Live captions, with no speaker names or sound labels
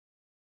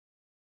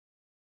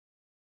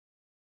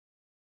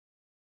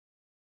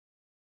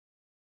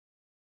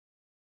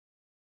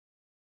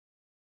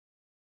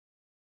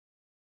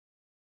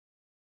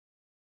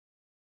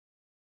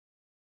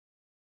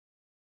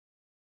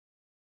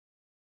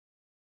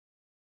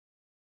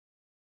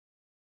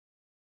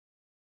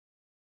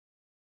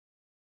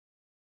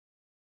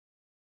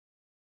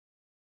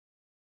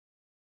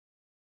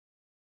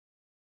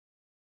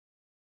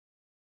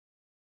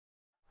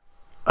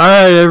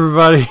Alright,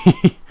 everybody.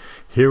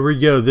 Here we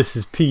go. This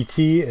is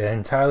PT,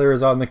 and Tyler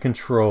is on the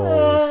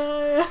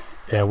controls.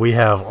 And we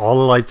have all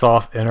the lights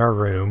off in our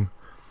room,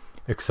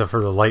 except for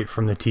the light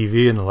from the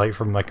TV and the light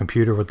from my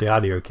computer with the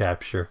audio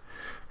capture.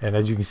 And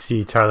as you can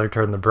see, Tyler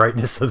turned the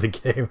brightness of the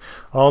game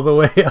all the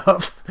way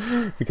up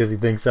because he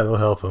thinks that'll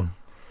help him.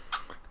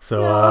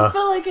 So, I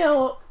feel like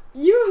you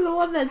were the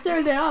one that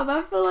turned it off.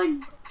 I feel like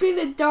being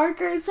it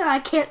darker so I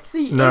can't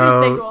see anything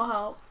will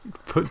help.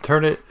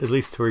 Turn it at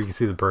least to where you can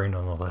see the brain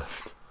on the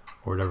left,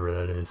 or whatever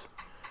that is.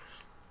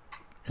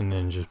 And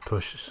then just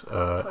push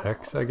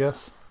X, I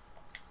guess.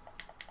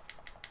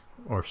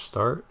 Or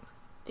start.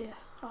 Yeah,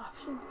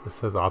 options. This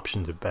has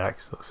options at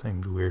back, so it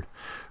seemed weird.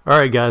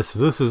 Alright guys, so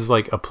this is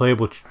like a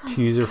playable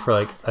teaser for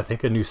like, I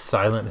think a new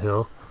Silent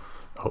Hill.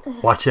 Oh,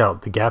 watch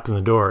out, the gap in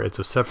the door. It's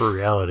a separate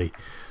reality.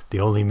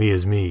 The only me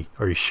is me.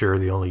 Are you sure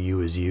the only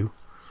you is you?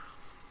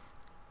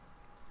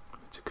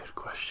 It's a good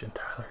question,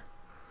 Tyler.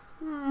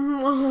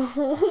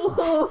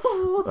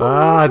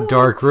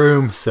 Dark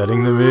room,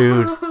 setting the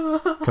mood.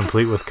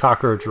 Complete with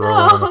cockroach roll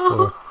on the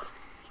floor.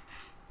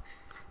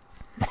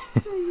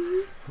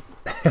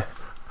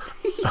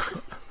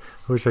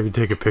 I wish I could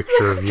take a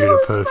picture of you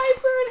to post.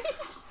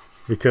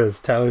 Because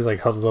Tyler's like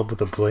huddled up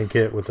with a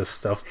blanket with a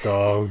stuffed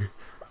dog,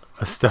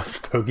 a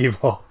stuffed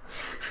Pokeball.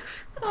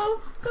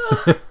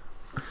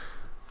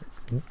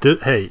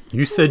 Hey,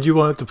 you said you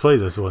wanted to play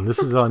this one. This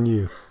is on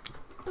you.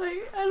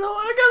 Like, I don't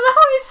want to go that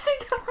way.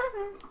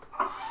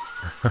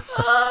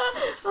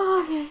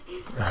 Okay.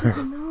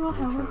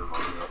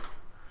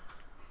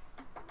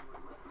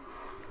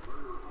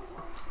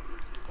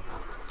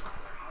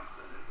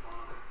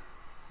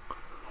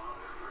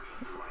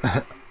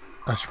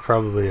 I should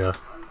probably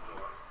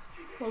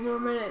One more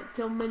minute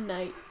till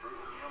midnight.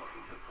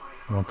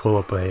 I'm gonna pull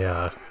up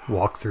a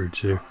walkthrough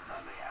too,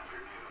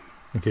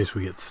 in case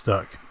we get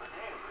stuck.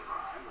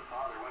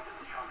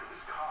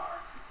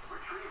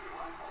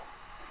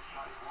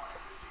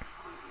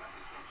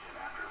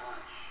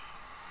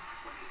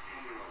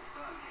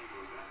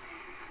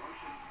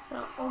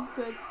 Oh,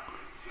 good.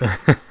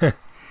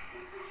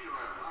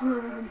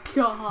 Oh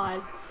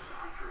God.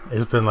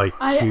 It's been like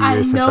 2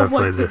 years since I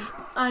played this.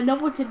 I know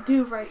what to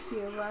do right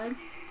here, right?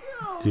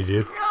 Oh, You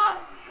do? God.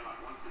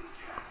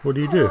 What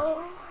do you do?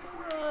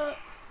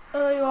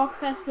 You walk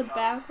past the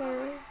back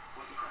or...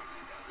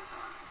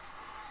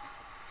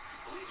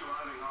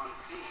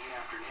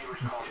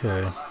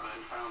 Okay.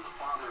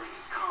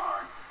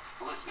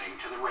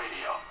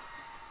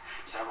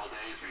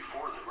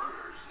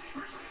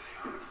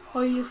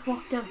 Oh, you just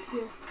walk down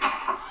here.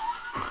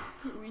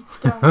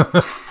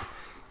 Restart.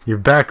 You're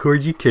back where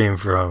you came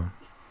from.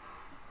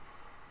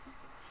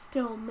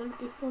 Still a minute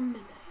before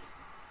midnight.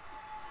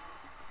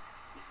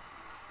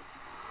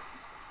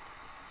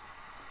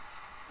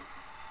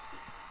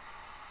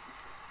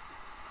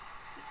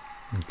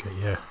 Okay,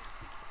 yeah.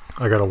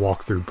 I got a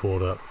walkthrough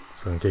pulled up,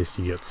 so in case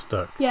you get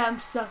stuck. Yeah, I'm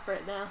stuck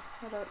right now.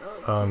 I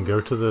don't know. Go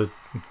to the...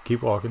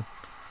 Keep walking.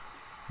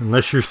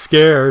 Unless you're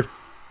scared.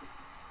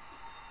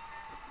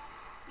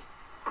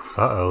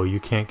 Uh-oh, you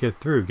can't get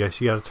through.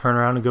 Guess you gotta turn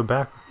around and go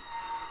back.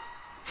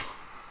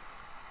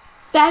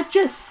 That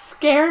just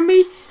scared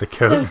me. The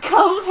coat. The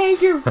coat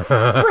hanger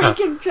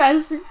freaking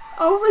dress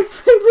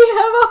almost made me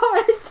have a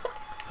heart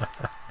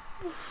attack.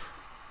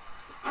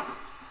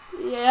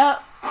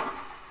 Yep.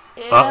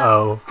 Yeah.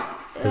 Uh-oh.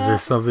 Yeah. Is there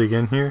something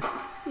in here?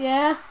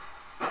 Yeah.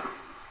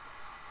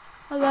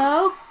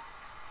 Hello?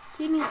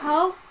 Do you need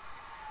help?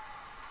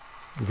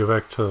 Go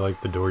back to like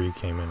the door you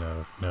came in out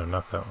of. No,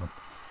 not that one.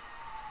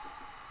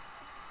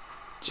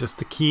 Just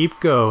to keep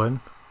going.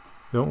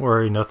 Don't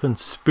worry, nothing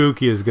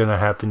spooky is gonna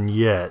happen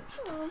yet.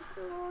 Oh,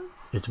 God.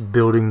 It's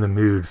building the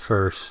mood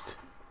first.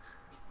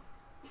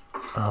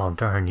 Oh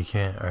darn, you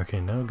can't. Okay,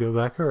 no, go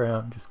back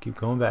around. Just keep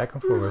going back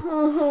and forth.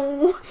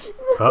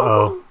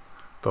 Uh-oh.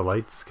 The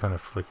lights kind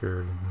of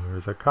flickered.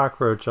 There's a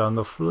cockroach on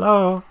the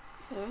floor.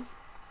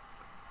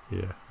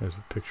 Yeah, there's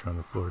a picture on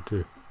the floor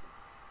too.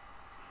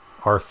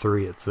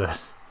 R3 it said.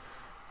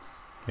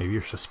 Maybe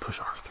you're supposed to push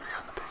R3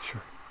 on the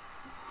picture.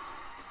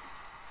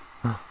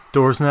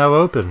 Door's now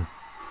open.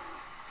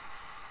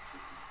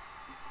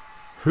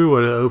 Who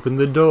would have opened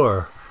the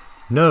door?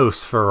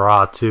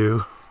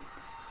 Nosferatu.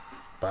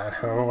 But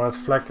who was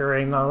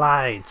flickering the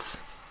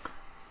lights?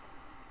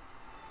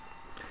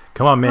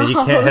 Come on, man, you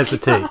can't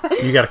hesitate. God.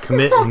 You gotta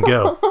commit and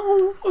go.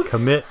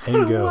 Commit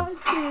and go.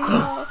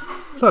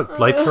 Look,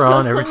 lights are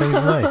on, everything's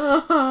nice.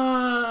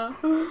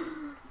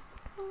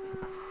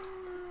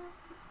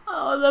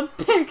 Oh, the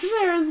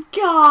picture is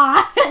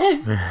gone.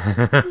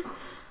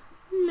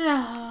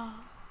 No.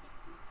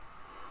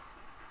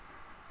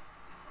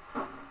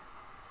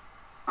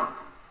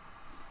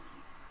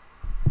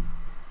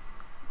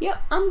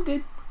 Yep, I'm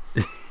good.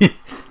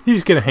 You're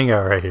just gonna hang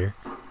out right here.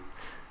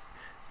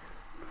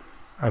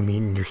 I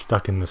mean, you're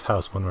stuck in this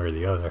house one way or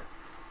the other.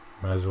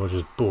 Might as well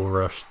just bull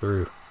rush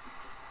through.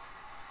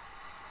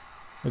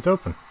 It's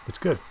open. It's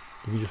good.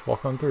 You can just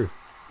walk on through.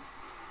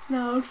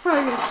 No, it's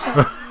probably gonna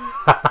shut.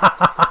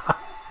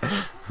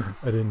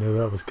 I didn't know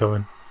that was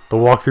coming. The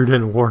walkthrough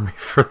didn't warn me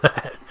for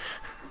that.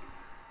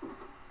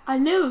 I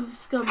knew it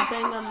was gonna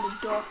bang on the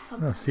door or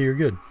something. Oh, see, you're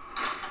good.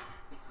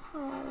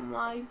 Oh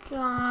my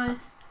god.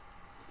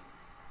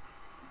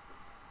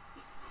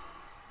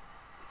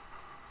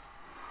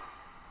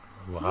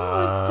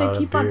 They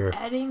keep on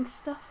adding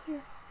stuff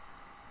here.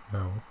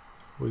 No.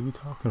 What are you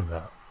talking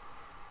about?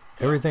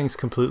 Everything's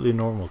completely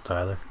normal,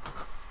 Tyler.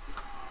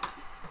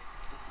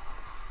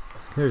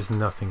 There's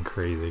nothing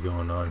crazy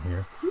going on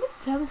here. How many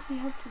times do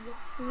you have to walk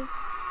for this?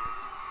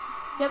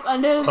 Yep, I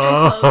knew it was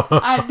gonna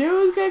close. I knew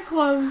it was gonna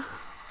close.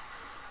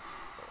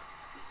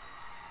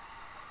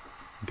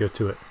 Go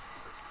to it.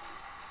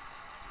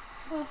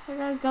 Oh, I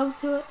gotta go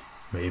to it.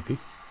 Maybe.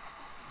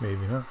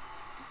 Maybe not.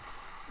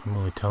 I'm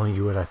only telling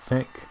you what I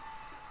think.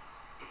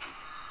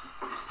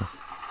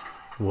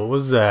 What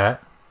was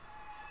that?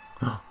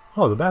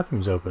 Oh, the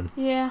bathroom's open.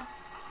 Yeah.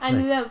 I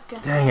knew that was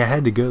gonna happen. Dang, I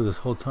had to go this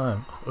whole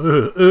time.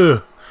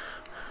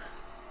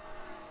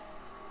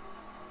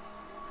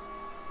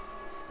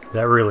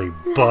 That really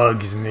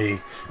bugs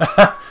me.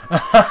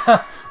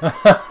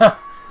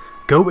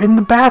 Go in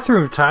the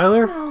bathroom,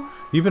 Tyler. No.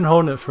 You've been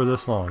holding it for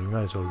this long. You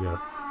might as well go.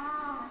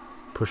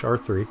 Push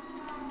R3.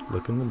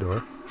 Look in the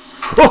door.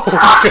 Oh,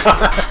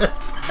 God.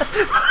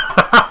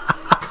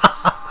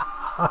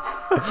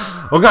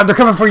 Oh, God, they're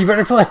coming for you.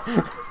 Better play.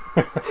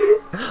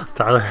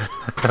 Tyler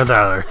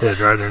hid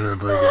right into the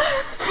blanket.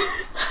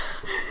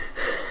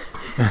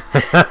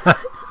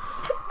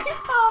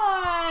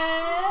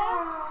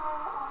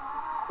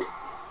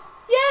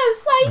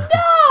 Yes, I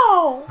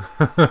know!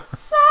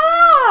 Shut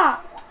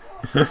up!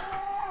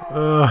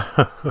 Oh,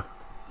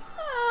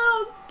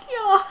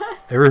 God.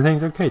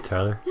 Everything's okay,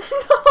 Tyler. No.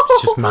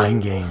 It's just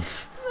mind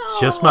games. No. It's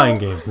just mind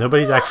games.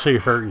 Nobody's actually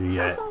hurt you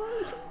yet.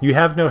 You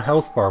have no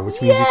health bar,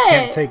 which means you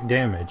can't take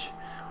damage.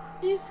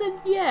 You said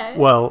yeah.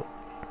 Well,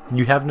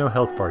 you have no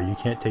health bar. You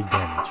can't take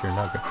damage. You're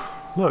not good.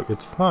 Look,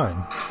 it's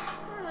fine.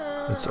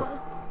 It's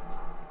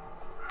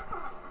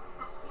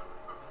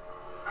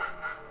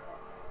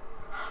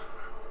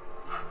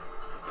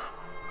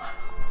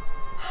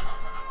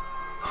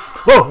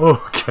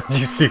oh, God, did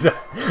you see that?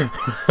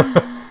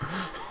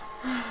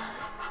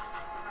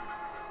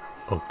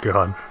 Oh,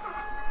 God.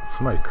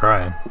 Somebody's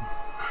crying.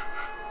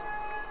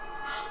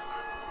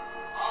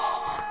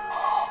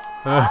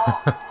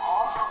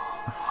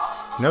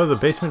 No, the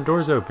basement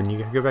door's open. You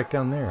gotta go back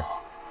down there.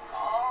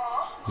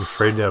 You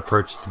afraid to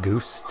approach the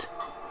ghost?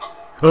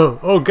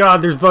 Oh,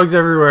 God, there's bugs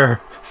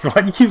everywhere. So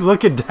why do you keep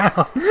looking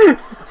down?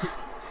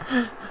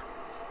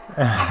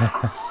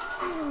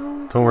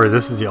 Don't worry,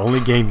 this is the only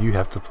game you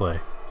have to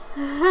play.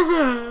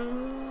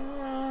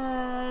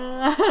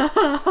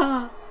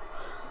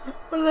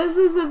 Well, this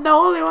isn't the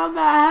only one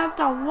that I have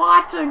to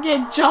watch and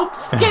get jump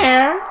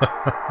scared.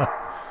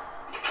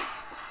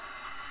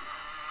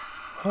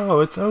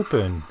 Oh, it's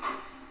open.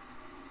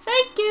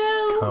 Thank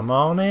you. Come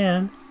on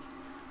in.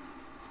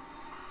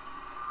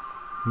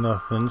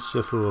 Nothing, it's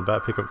just a little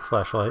bat. Pick up a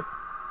flashlight.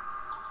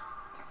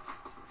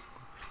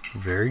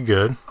 Very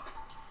good.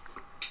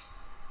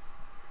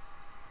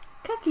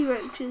 Cocky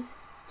roaches.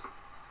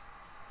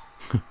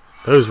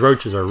 Those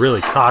roaches are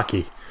really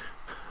cocky.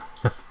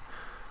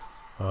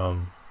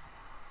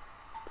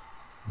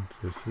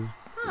 This is...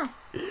 Huh.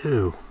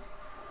 Ew.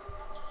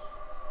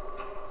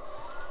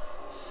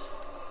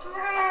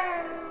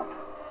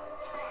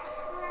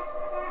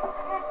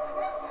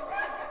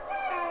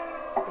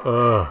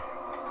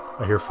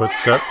 I hear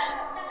footsteps.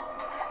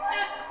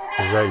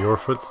 Is that your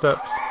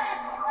footsteps?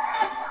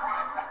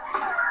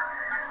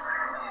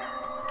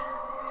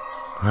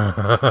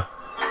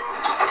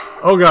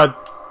 Oh, God.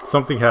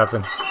 Something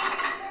happened.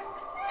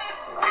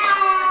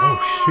 Oh,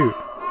 shoot.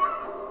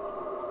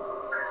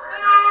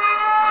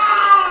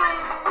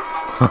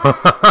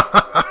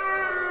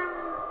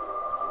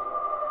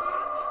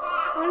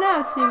 Oh, now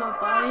I see my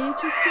body. You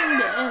just zoomed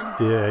it in.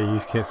 Yeah, you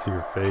can't see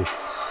your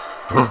face.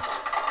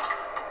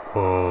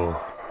 Whoa.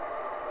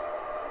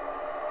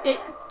 It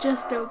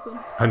just opened.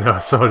 I know, I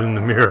saw it in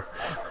the mirror.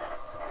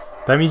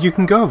 That means you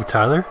can go,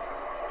 Tyler.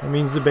 That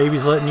means the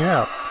baby's letting you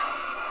out.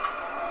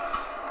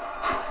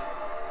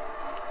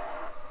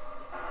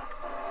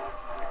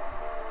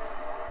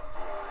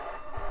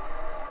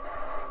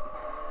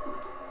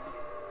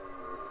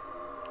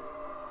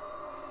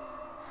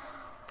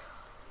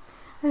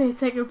 I need to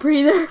take a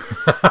breather.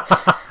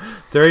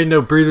 There ain't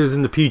no breathers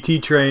in the PT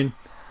train.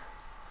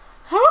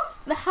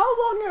 How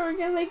long are we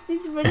gonna make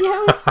these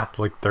videos?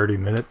 Like 30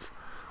 minutes.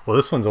 Well,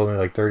 this one's only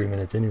like 30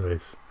 minutes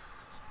anyways.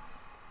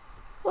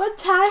 What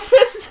time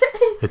is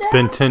it? It's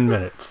been 10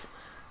 minutes.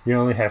 You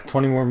only have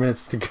 20 more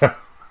minutes to go.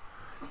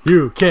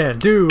 You can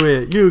do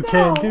it. You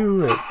can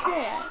do it. I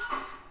can't.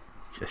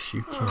 Yes,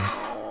 you can.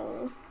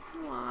 Oh,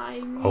 why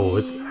me? Oh,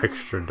 it's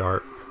extra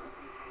dark.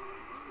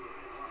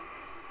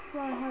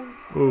 Why have...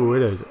 Ooh,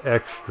 it is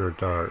extra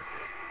dark.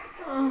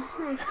 Oh.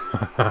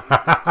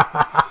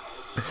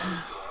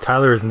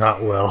 Tyler is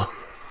not well.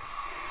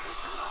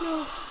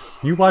 No.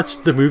 You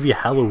watched the movie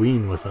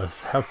Halloween with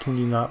us. How can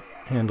you not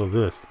handle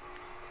this?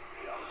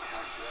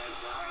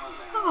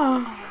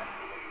 Oh.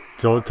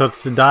 Don't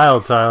touch the dial,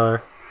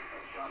 Tyler.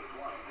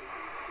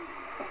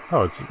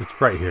 Oh, it's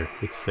right here.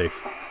 It's safe.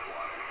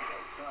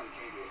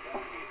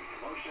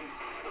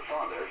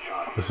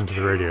 Listen to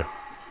the radio. Yeah.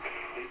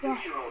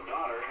 Six-year-old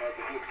daughter had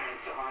the good sense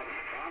to hide in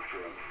the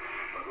bathroom,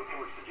 but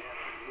reports suggest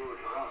he lured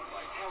her up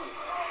by telling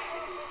her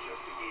it was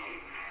just a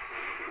game.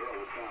 The girl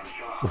was found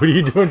shot. What are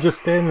you doing just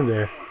standing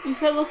there? You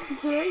said listen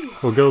to the radio.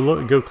 Well, go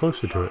look. Go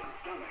closer to it.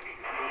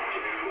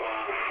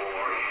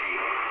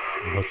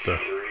 What the?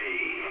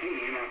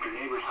 Singing after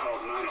neighbors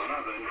called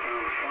 911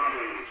 found the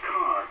father in his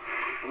car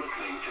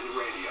listening to the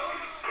radio.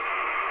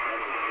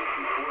 Several days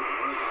before the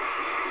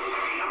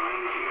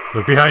murders,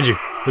 Look behind you.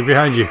 Look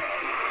behind you.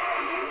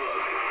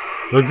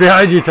 Look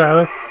behind you,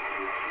 Tyler.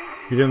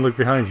 You didn't look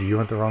behind you. You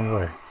went the wrong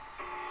way.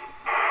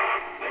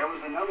 there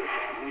was another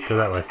family Go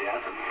that way. shot to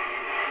death in the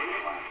same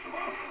state last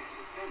month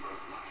in December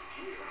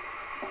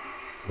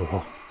of last year.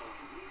 Oh.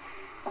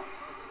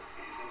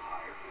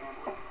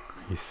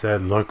 He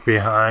said, look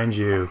behind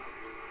you.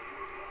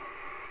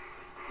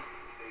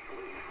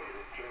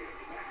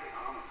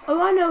 Oh,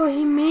 I know what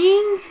he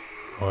means.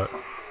 What?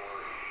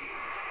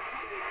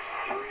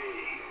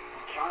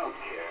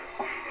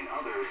 Childcare and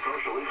other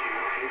social issues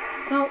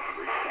facing No.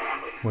 every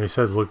family. When he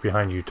says look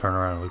behind you, turn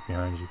around and look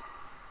behind you.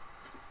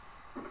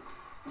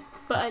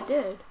 But I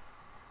did.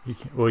 You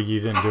can't, well, you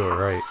didn't do it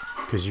right.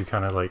 Because you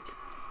kind of like...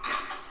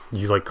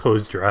 You like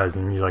closed your eyes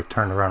and you like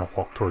turned around and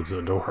walked towards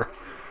the door.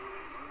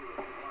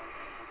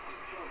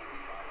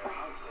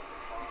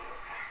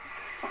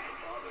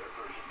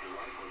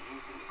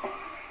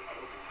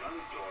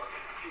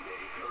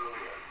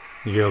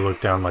 You gotta look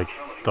down like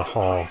the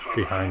hall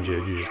behind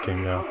you. You just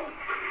came down.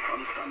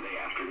 On Sunday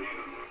afternoon,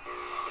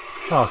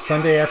 Oh,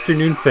 Sunday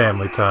afternoon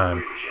family time.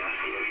 Jeff,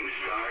 who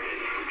started,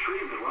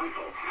 retrieved the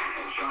rifle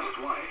and shot his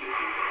wife as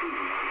he was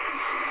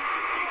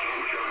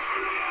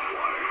cleaning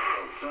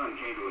up the son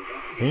came to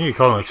investigate. You need to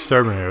call an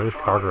exterminator. This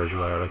car garage is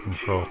out of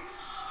control.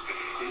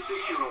 His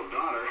 6-year-old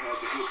daughter had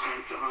the good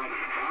sense to hide in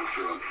the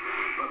bathroom,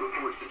 but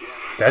reports suggest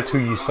That's who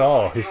you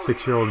saw, his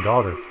 6-year-old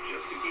daughter. it was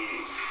just a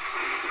game.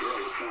 The girl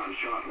was found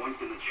shot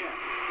once in the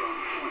chest from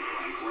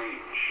point-blank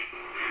range.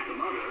 The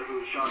mother, who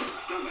was shot in the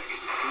stomach,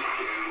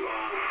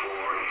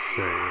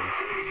 So,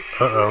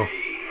 uh-oh.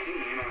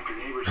 singing after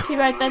neighbors Can you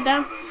write that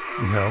down?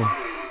 No. in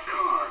his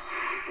car,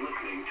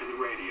 listening to the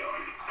radio.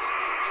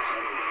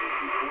 Several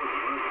days before the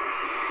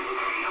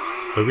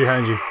murders, Look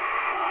behind you.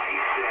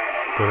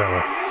 Go that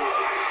way.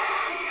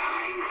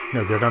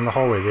 No, go down the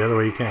hallway, the other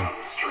way you came.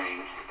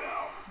 strange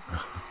spell.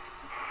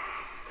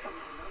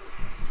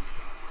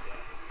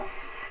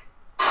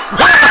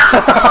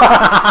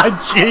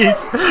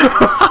 Jeez.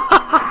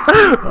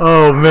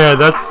 Oh man,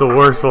 that's the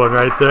worst one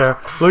right there.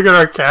 Look at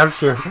our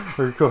capture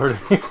recording.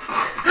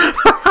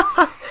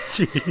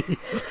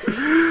 Jeez.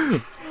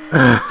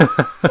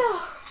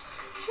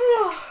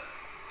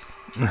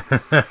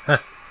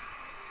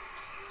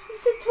 You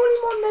said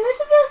 20 more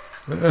minutes of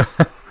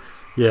this?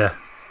 Yeah.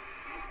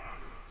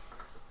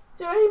 Is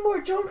there any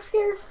more jump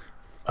scares?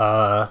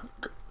 I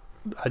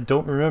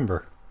don't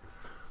remember.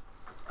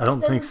 I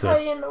don't think Doesn't tell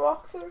so. you in the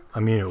walkthrough? I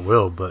mean, it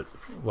will, but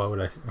why would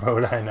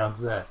I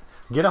announce that?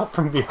 Get out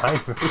from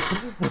behind me.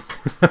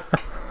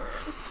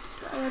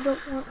 I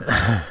don't want.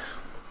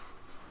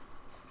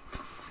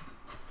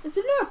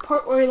 Isn't there a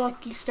part where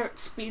like you start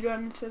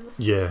speedrunning through this?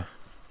 Yeah.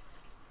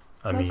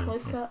 I Am I mean,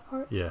 close to that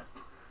part? yeah.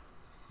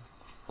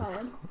 I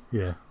am.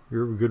 Yeah,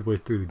 you're a good way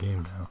through the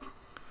game now.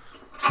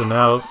 So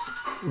now,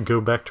 go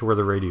back to where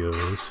the radio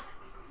is.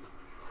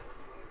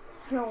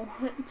 I don't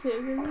want to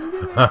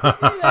do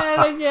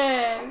that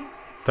again.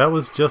 That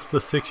was just the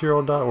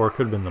 6-year-old daughter, or it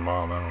could have been the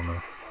mom, I don't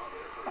know.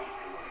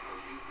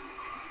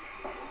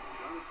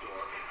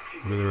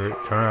 Go to the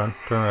right, turn around,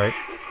 turn right.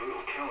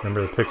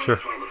 Remember the picture?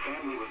 While the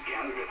family was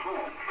gathered at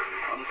home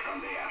on a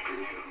Sunday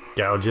afternoon.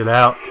 Gouge it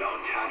out. Don't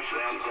touch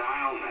that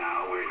dial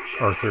now. Where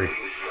Jeff Or 3.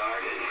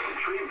 started,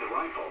 retrieved the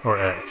rifle, Or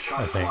X, shot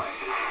I his think. wife.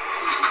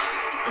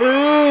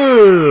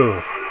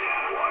 Ooh!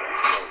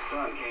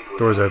 Son came to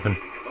Door's open.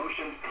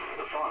 commotion.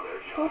 The father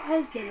Door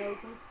has been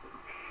open.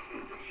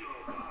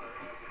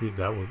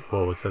 That was,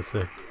 whoa, what's that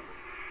say?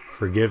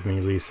 Forgive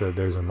me, Lisa,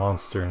 there's a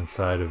monster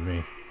inside of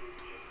me.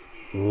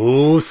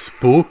 Oh,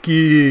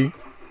 spooky!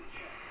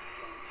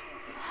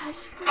 I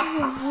just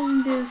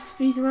want to do the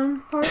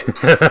speedrun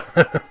part.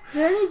 Are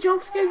there any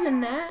jump scares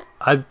in that?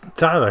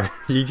 Tyler,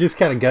 you just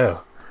gotta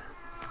go.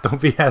 Don't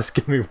be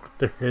asking me what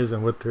there is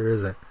and what there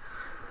isn't.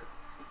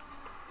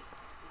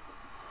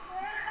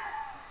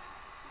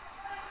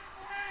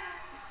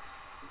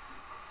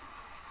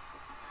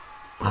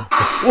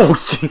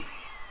 Oh, gee.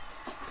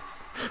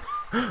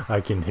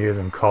 I can hear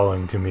them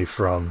calling to me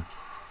from...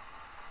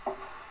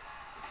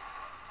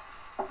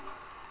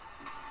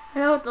 I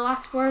know what the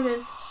last word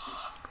is.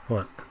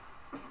 What?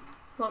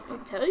 Want me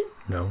to tell you?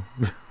 No.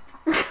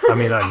 I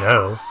mean, I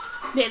know.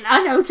 Then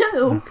I know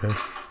too. Okay.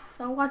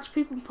 So I watch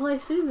people play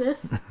through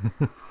this.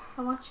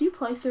 I watch you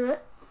play through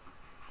it.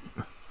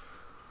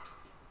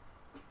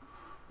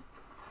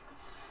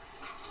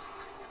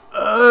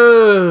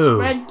 Oh!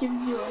 Red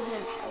gives you a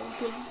hint.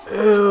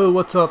 Oh,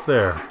 what's up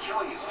there?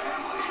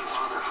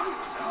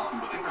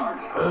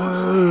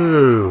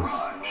 Oh!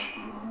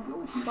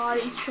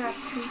 Body track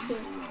 2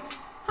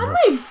 I'm How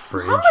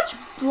afraid. much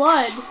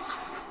blood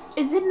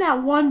is in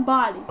that one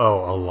body.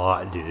 Oh, a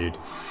lot, dude.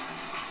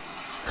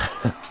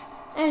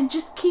 And it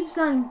just keeps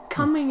on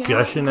coming out.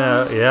 Gushing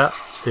out. Yeah,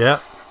 yeah.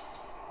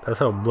 That's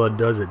how blood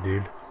does it,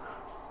 dude.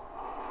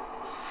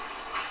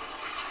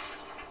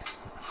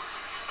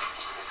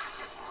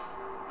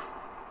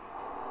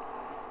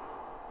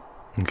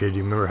 Okay, do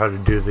you remember how to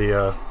do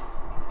the,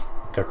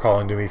 they're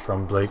calling to me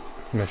from Blake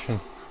mission?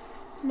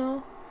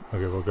 No.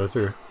 Okay, we'll go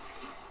through.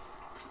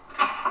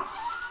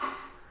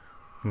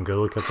 And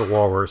go look at the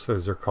wall where it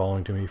says they're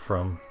calling to me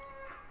from.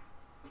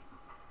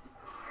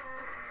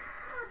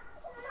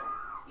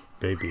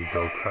 Baby,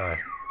 go cry.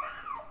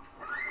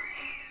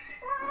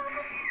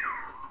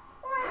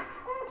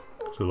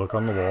 So look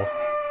on the wall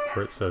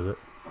where it says it.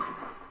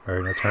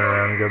 Alright, now turn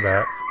around and go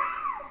back.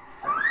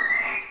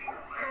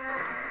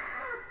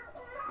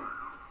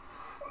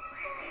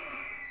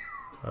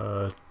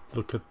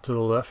 Look to the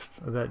left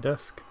of that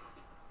desk.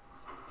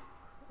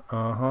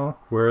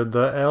 Where'd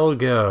the L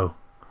go?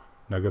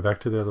 Now go back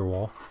to the other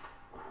wall.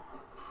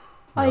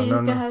 Oh, you're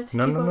gonna have to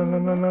no, keep no, no, on no,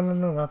 no, moving. no, no,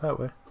 no, not that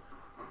way.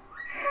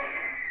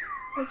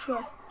 Which way?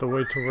 The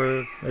way to where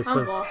it I'm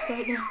says lost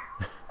right now.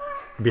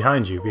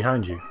 behind you,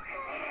 behind you.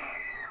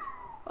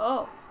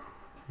 Oh.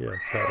 Yeah,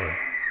 it's that way.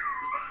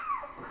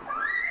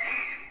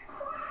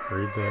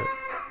 Read that.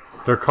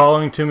 They're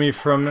calling to me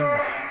from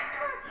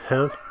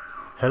hell.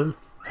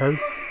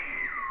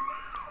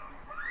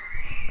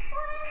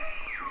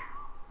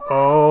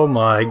 Oh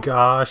my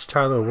gosh,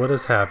 Tyler, what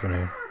is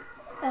happening?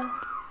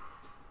 Oh.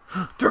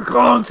 They're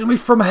calling to me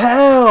from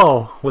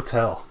hell! What's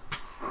hell?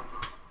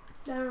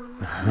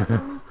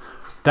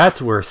 That's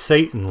where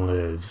Satan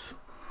lives.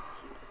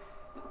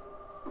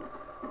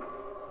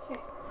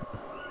 Okay.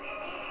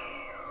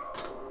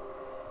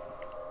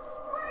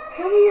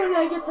 Tell me when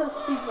I get to the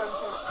speed run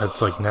test.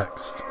 That's like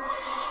next.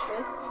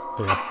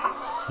 Okay. Yeah.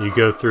 You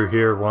go through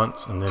here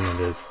once and then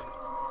it is.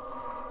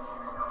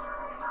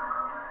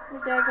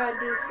 What do I gotta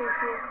do to stay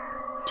here?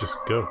 Just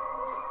go.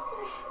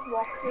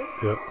 Walk through?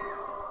 Yep.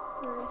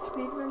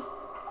 Speed run?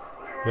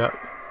 Yep.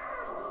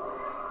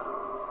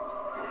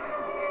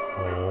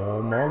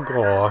 Oh my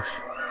gosh.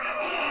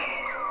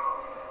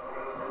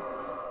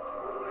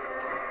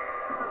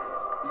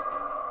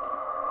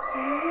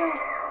 Here we go.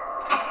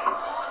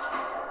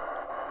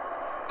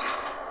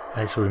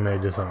 Actually, we may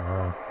have did something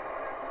wrong.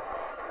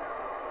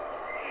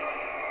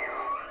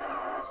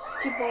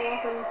 Just keep on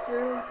walking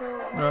through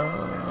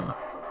until...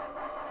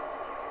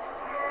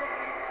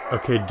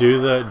 Okay, do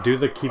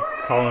the keep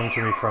calling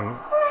to me from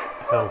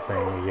hell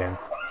thing again.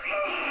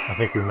 I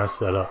think we messed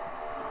that up.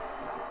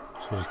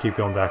 So just keep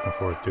going back and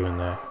forth doing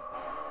that.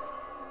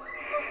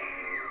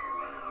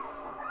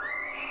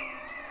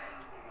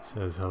 It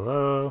says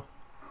hello.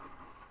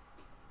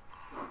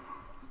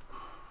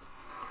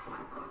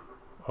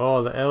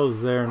 Oh, the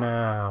L's there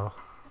now.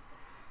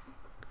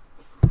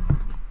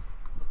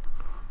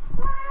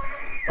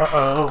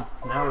 Uh-oh.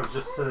 Now it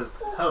just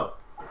says help.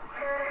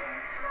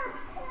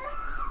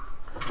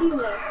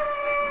 Hilo.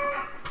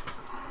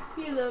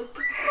 Hilo.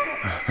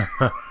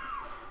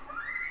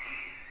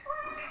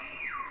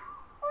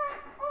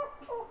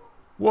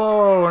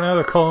 Whoa, now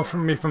they're calling for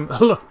me from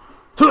hello.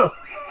 Hello.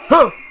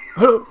 Hello.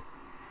 Hello.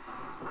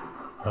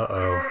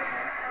 Uh-oh.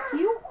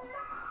 Heal?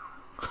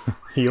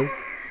 Heal.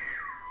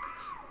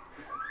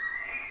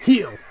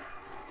 Heal.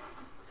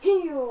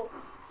 Heal.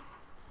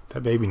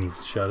 That baby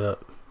needs to shut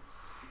up.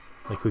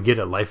 Like, we get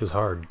it. Life is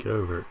hard. Get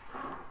over it.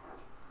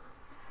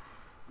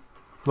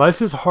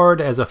 Life is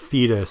hard as a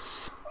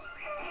fetus.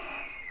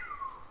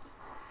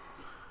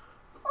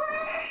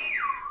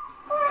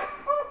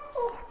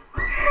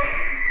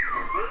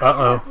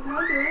 Uh-oh.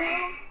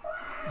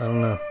 I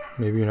don't know.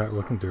 Maybe you're not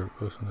looking through it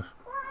close enough.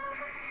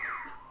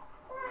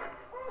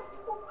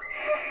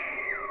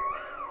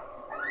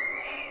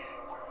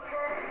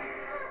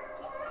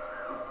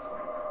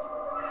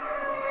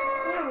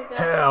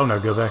 Hell no,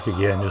 go back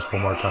again just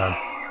one more time.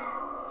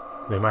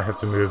 They might have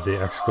to move the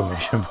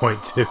exclamation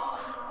point too.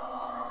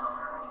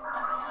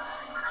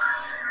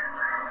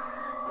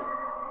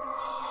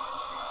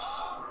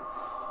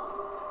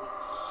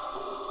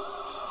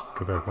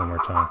 Go back one more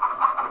time.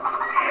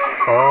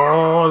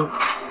 Oh!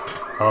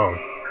 Oh.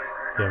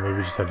 Yeah, maybe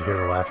we just had to hear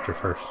the laughter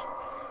first.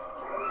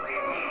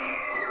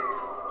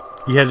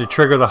 You had to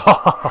trigger the ha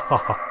ha ha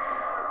ha.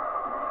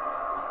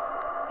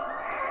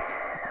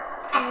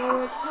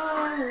 More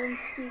time and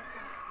speed.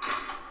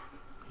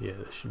 Yeah,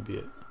 that should be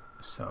it.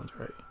 Sounds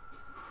right.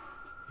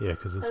 Yeah,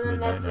 because it's And then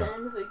midnight that's now. the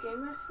end of the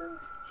game, I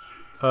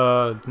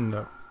think?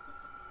 No.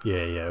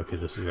 Yeah, yeah, okay,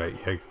 this is right.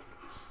 Yeah.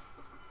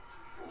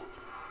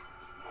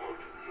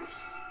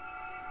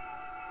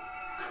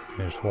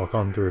 Yeah, just walk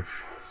on through.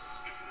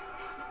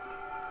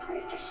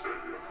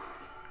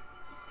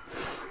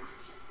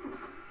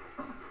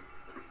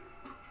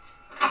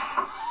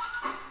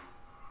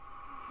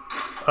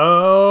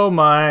 Oh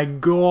my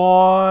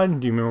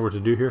god! Do you remember what to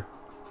do here?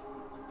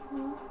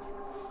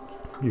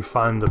 You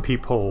find the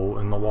peephole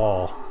in the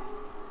wall.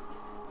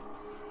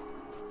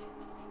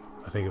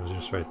 I think it was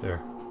just right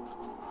there.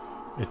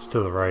 It's to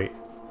the right.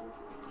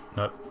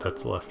 No,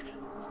 that's left.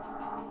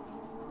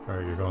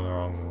 Alright, you're going the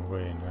wrong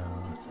way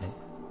now, I think.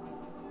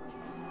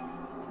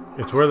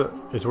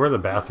 It's where the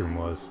bathroom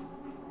was.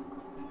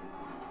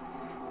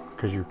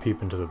 Because you're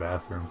peeping to the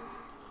bathroom.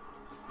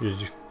 You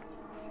just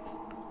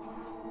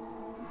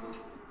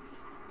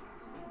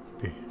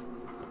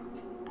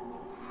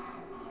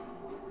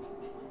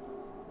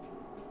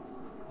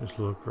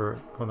look right.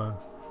 Hold on.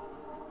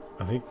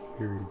 I think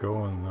you're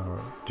going.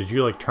 Did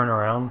you like turn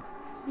around?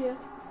 Yeah.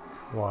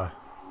 Why?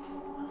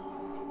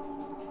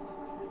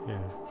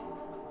 Yeah.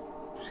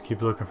 Just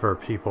keep looking for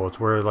people. It's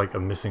where like a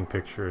missing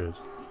picture is.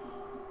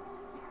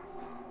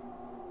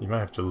 You might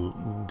have to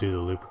do the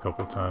loop a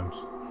couple times.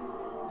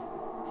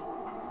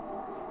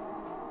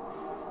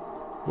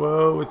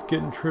 Whoa, it's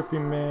getting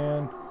trippy,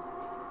 man.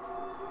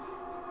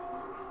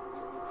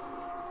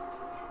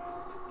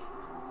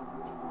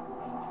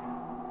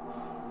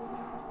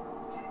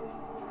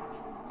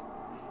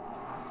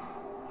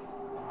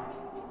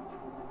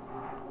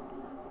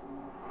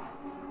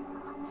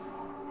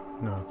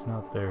 No, it's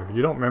not there.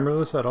 You don't remember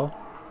this at all?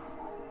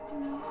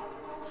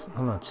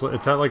 Hold on,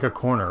 it's at like a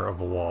corner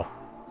of a wall.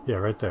 Yeah,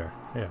 right there.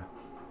 Yeah.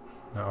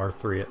 Now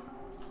R3 it.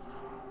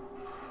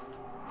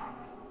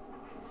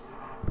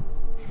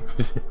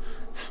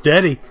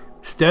 Steady!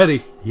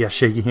 Steady! You got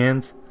shaky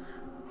hands?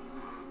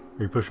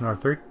 Are you pushing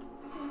R3?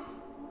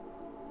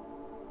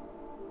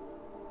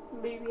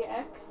 Maybe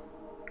X?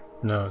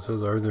 No, it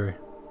says R3.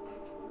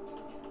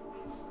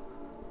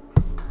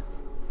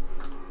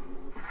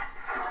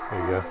 There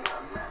you go.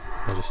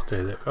 I just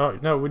stay there. Oh,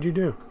 no, what'd you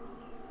do?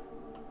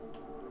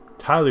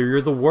 Tyler,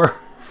 you're the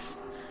worst.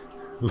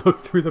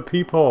 Look through the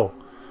peephole.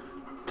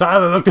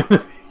 Tyler, look through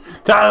the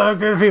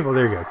peephole.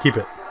 There you go. Keep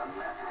it.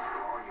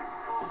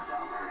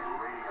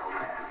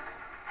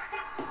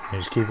 You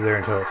just keep it there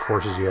until it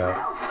forces you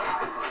out.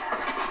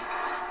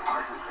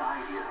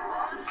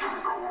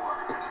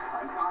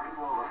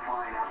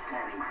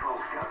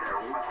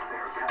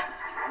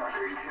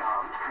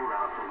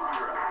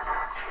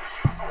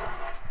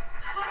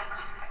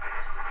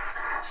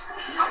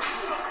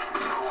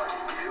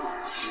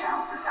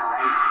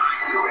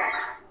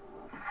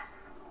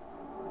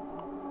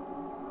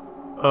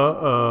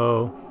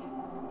 Uh-oh.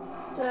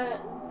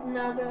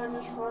 Now do I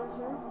just run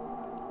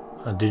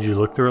through? Did you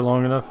look through it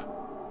long enough?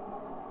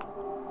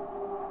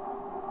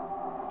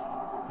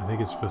 I think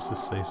it's supposed to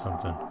say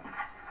something.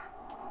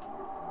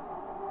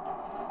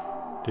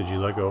 Did you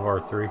let go of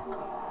R3? I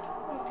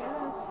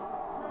guess.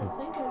 I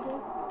think I did.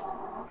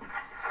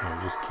 No,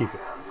 just keep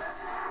it.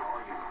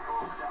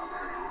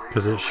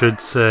 Because it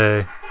should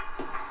say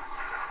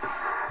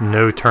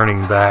no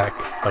turning back.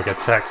 Like a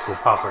text will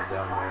pop up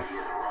down there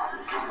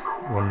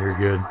when you're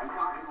good.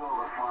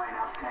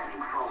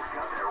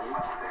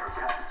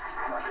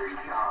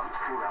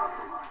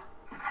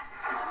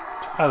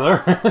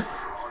 Tyler,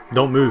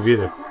 don't move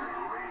either.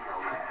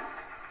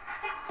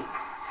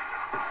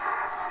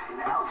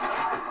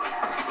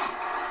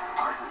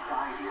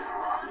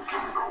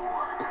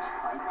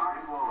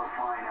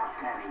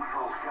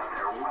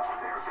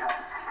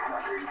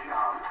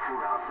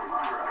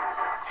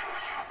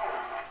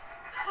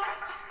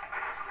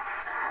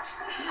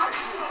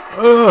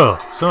 Oh,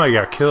 somebody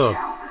got killed.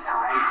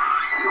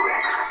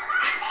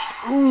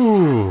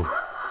 Ooh.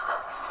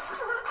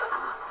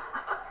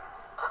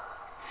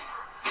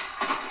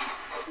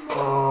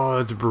 Oh,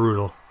 that's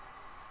brutal.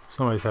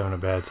 Somebody's having a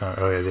bad time.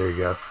 Oh yeah, there you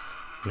go.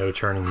 No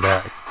turning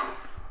back.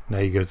 Now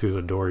you go through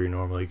the door you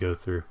normally go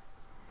through.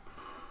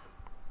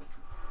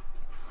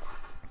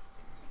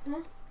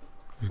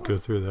 Just go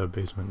through that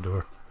basement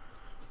door.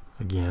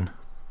 Again.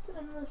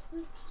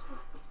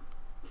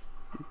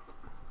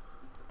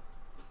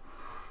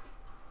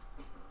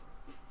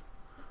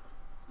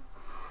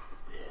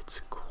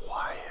 It's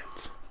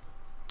quiet.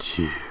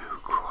 Too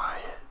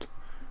quiet.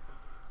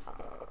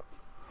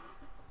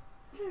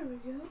 There we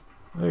go.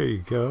 There you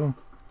go.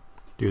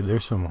 Dude,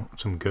 there's some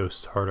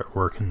ghosts hard at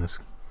work in this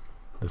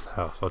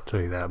house, I'll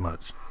tell you that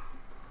much.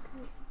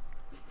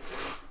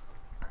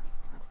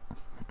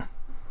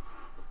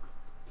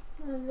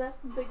 Is that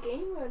the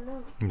game or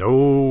no?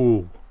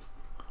 No.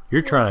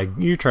 You're trying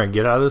to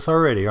get out of this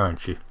already,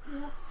 aren't you?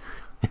 Yes.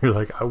 You're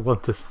like, I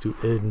want this to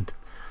end.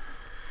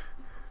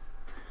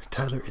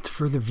 Tyler, it's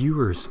for the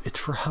viewers. It's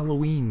for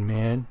Halloween,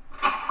 man.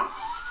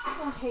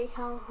 I hate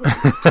Halloween.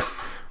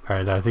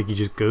 Alright, I think you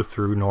just go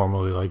through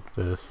normally like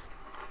this.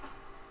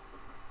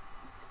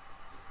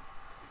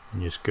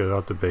 And just go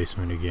out the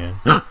basement again.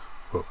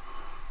 Whoa.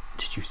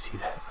 Did you see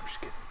that? I'm just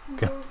kidding.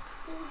 Go.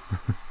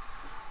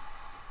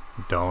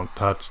 Don't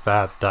touch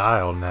that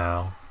dial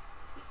now.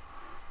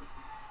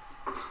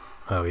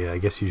 Oh yeah, I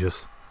guess you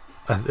just...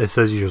 It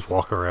says you just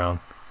walk around.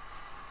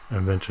 And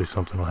eventually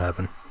something will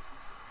happen.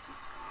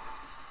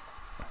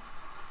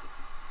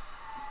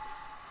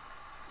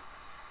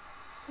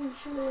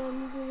 Eventually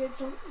I'm gonna get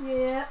jumped.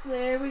 Yeah,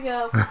 there we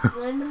go.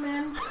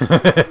 Slenderman.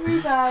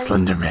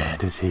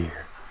 Slenderman is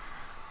here.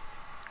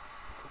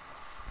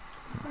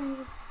 Something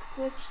just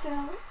glitched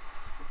out.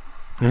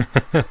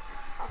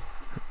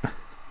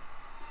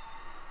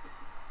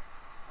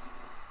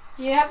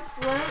 Yep,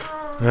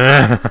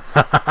 Slender.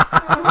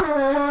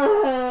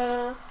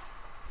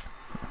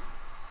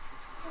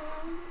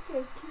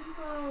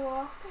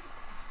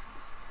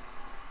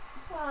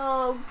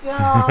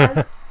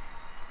 hard.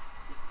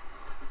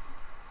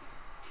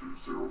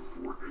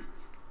 2048.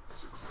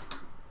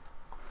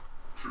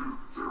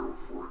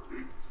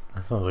 2048.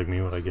 That sounds like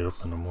me when I get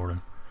up in the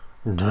morning.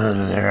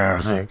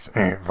 6,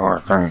 8, 4,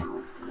 3.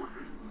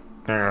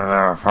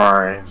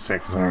 4, 8,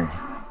 6, 3.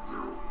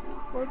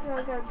 What do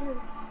I gotta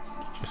do?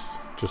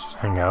 Just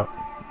hang out.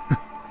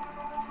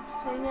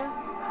 Hang out?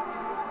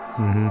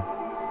 Mm-hmm.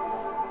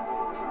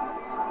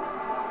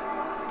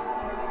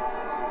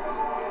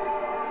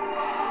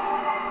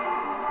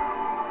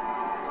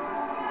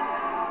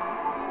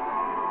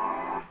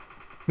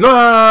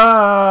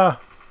 Ah!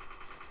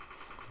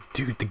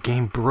 Dude, the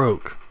game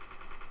broke.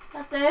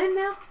 At the end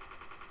now?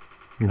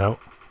 No.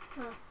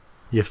 Oh.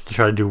 You have to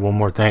try to do one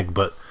more thing,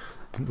 but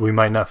we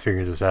might not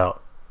figure this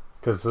out.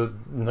 Because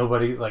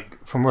nobody,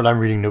 like, from what I'm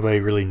reading, nobody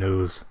really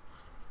knows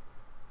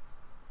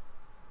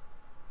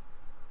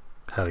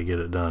how to get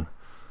it done.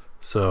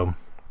 So,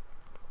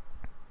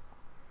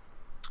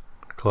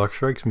 clock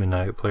strikes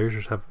midnight. Players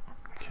just have...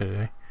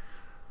 Okay.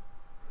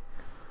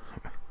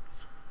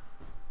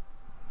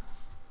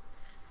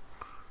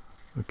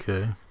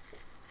 Okay.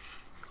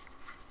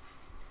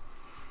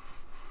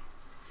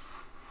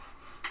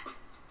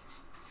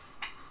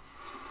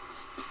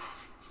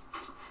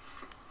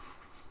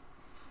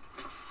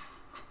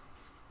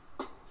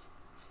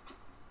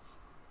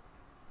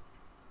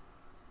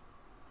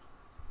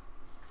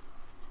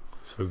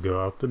 So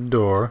go out the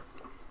door.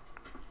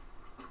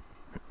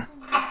 Hey,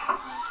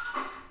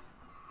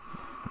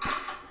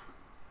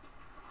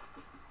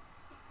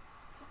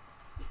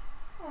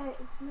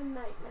 it's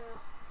midnight now.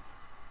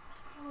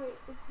 Oh, wait,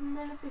 it's a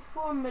minute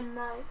before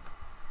midnight.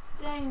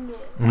 Dang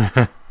it.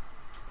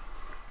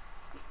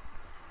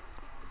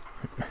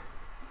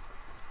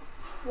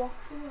 Walk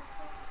through the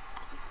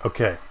house.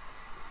 Okay.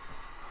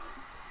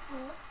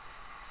 What?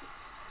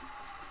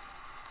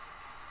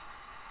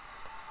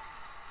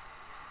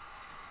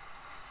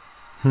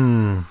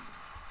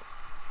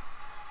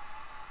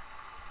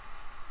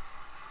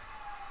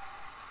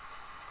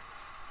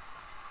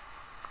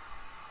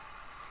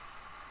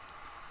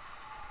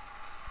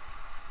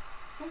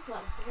 This is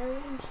like very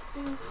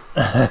interesting.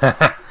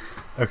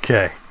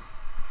 Okay.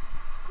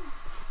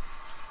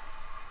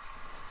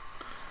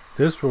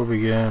 This will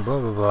begin, blah,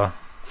 blah, blah.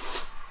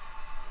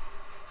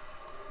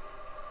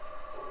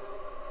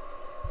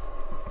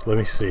 Let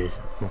me see. I'm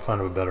gonna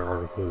find a better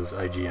article. This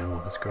IGN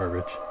one is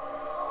garbage.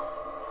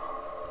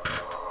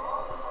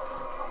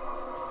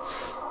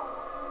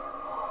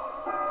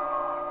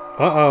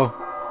 Uh-oh.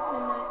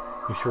 Midnight.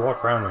 You should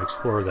walk around and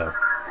explore though.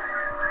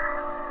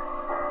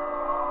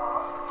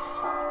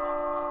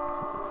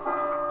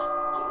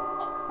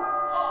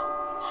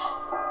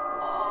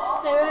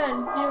 They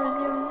ran 000.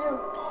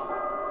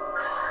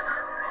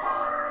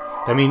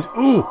 That means,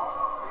 ooh!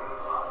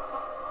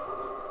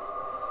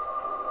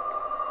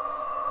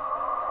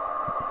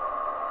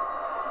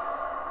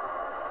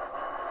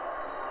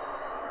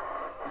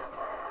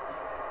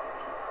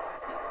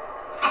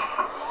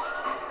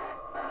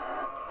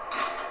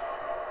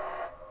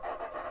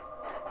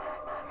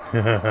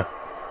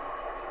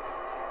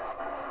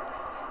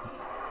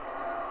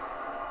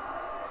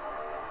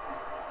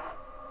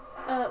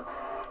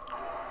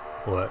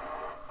 What?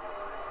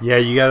 Yeah,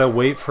 you gotta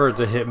wait for it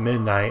to hit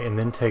midnight and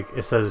then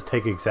it says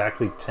take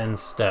exactly 10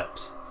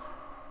 steps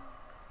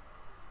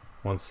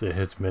once it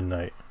hits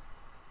midnight.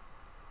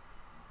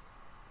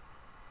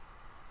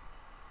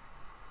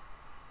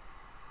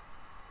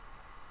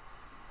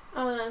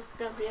 Oh, that's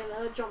gonna be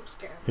another jump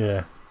scare.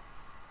 Yeah.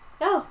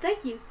 Oh,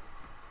 thank you.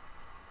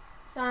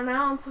 So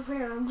now I'm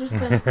prepared. I'm just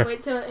gonna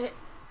wait till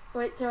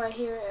I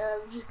hear it.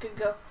 I'm just gonna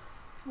go.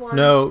 1,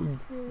 No,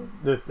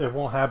 2. it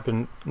won't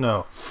happen.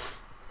 No.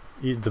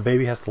 The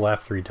baby has to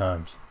laugh 3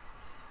 times.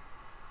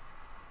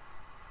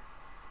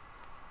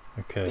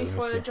 Okay, let me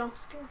Before see. the jump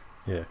scare.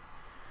 Yeah.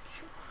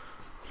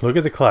 Look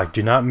at the clock.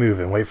 Do not move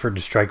and wait for it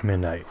to strike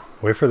midnight.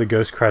 Wait for the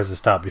ghost cries to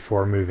stop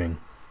before moving.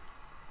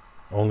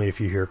 Only if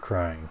you hear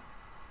crying.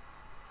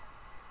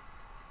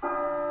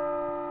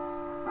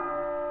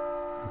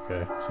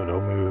 Okay, so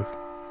don't move.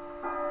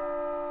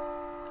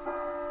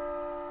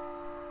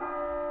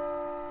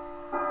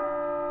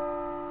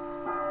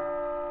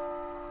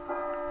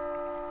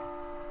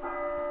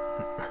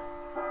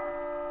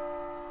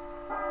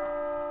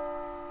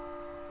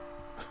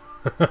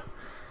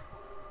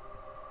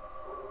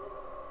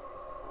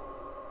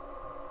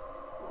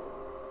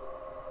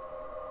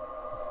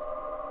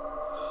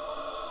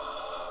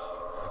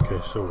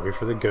 Okay, so wait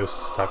for the ghost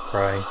to stop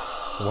crying.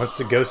 And once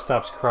the ghost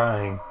stops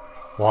crying,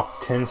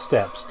 walk 10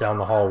 steps down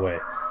the hallway.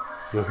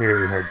 You'll hear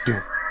your hair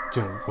doom,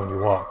 doom when you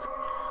walk.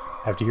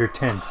 After you hear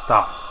 10,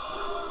 stop.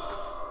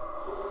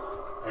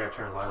 I gotta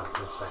turn the light off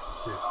for a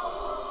second too.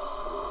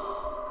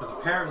 Because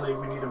apparently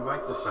we need a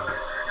microphone.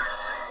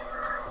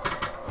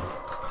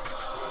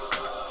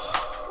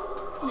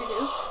 We do.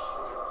 Is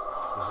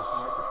this a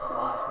microphone?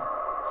 Awesome.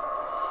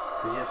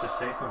 Because you have to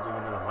say something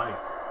into the mic.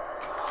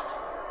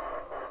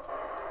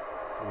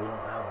 But we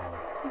don't have one.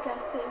 You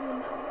guys say the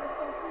number.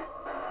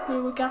 I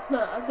mean, we got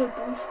the other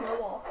blue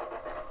snowball.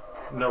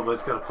 No, but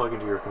it's got to plug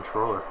into your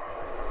controller.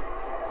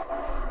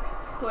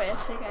 Wait, I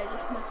think I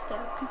just messed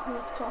up because we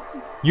were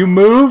talking. You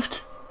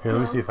moved? Here, let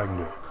me No. see if I can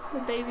do it. The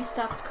baby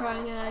stops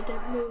crying and I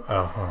didn't move.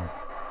 Oh, hold on.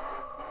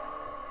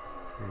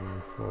 3,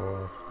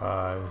 4,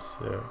 5,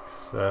 6,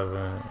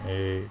 7,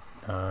 8,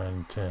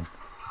 9, 10.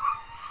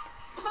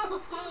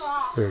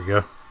 There you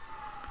go.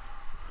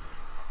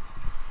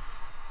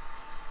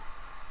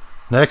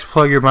 Next,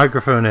 plug your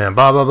microphone in.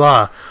 Blah, blah,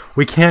 blah.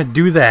 We can't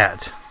do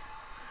that.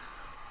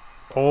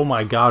 Oh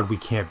my god, we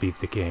can't beat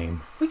the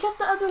game. We got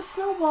the other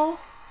snowball.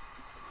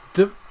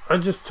 I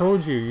just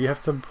told you. You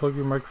have to plug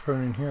your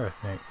microphone in here, I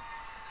think.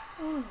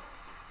 Oh.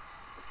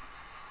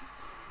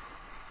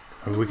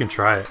 Or we can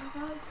try it.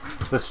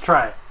 Let's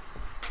try it.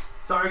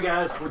 Sorry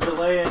guys, we're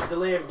delay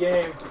of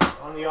game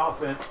on the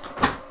offense.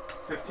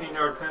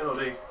 15-yard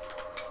penalty.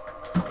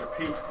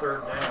 Repeat,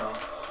 third down.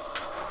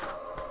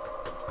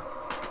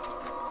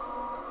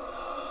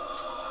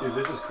 Dude,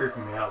 this is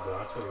creeping me out though,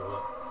 I'll tell you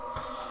what.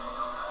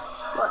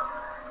 What?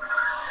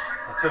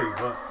 I'll tell you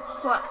what.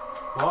 What?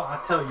 Well,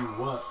 I'll tell you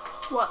what.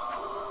 What?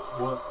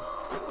 What?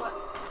 What?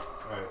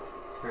 Alright,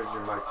 here's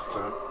your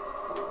microphone.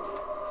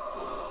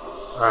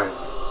 Alright,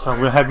 so I'm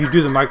going to have you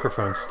do the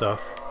microphone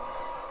stuff.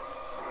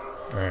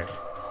 Alright.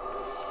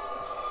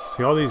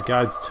 See, all these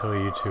guides tell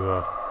you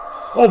to,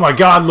 Oh my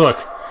god, look!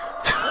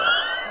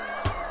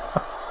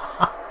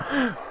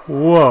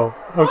 Whoa,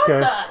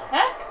 okay. What the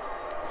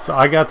heck? So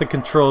I got the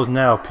controls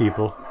now,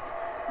 people.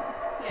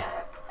 Yeah.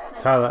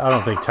 Tyler, I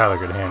don't think Tyler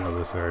could handle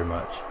this very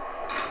much.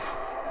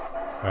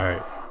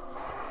 Alright.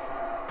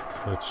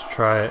 So let's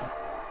try it.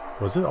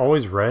 Was it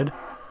always red?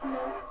 No.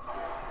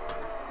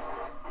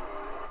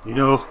 You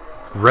know,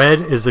 red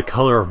is the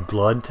color of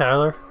blood,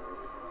 Tyler.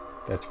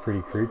 That's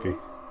pretty creepy.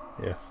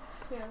 Yeah.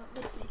 Yeah,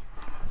 let me see.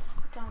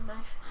 Got a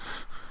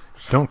knife.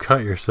 Don't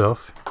cut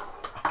yourself.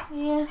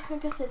 Yeah, I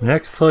guess it is.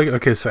 Next, plug.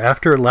 Okay, so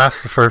after it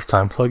laughs the first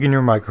time, plug in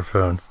your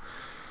microphone.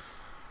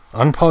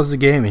 Unpause the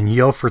game and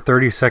yell for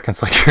 30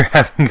 seconds like you're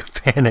having a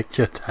panic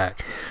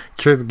attack.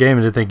 Trick the game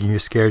into thinking you're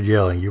scared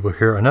yelling. You will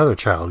hear another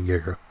child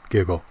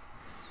giggle.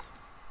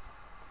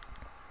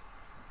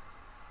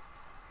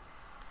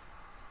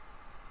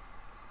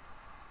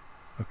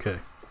 Okay.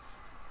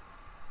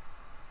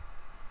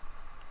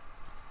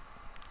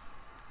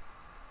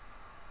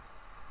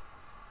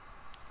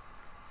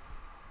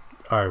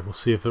 Alright, we'll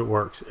see if it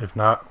works. If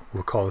not,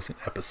 we'll call this an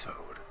episode.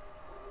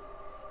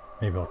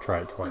 Maybe I'll try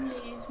it I'm twice.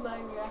 gonna use my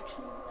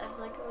reaction as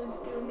like I was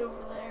doing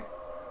over there.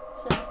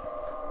 So.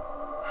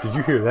 Did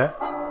you hear that?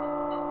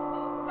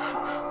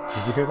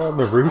 Did you hear that on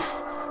the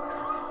roof?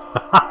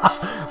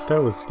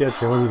 That was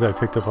sketchy. I wonder if that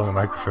picked up on the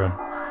microphone.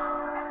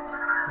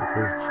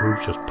 The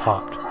roof just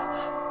popped.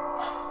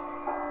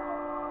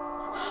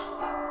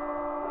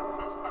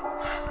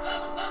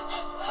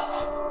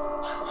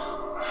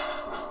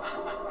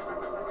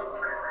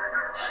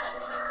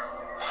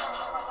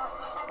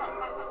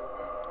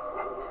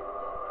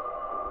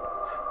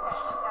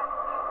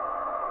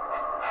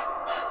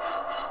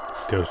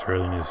 Ghost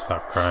really needs to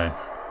stop crying.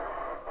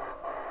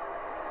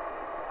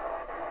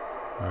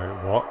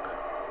 Alright, walk.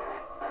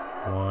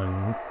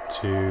 1,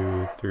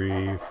 2,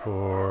 3,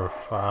 4,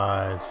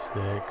 5,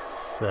 6,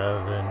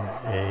 7,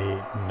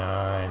 8,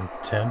 9,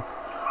 10.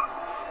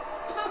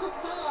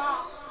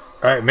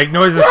 Alright, make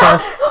noise this time.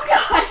 Oh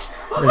gosh!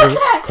 What was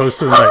that? Close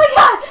to the Oh mic. my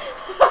god!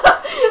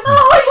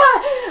 Oh my god!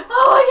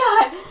 Oh my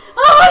god!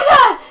 Oh my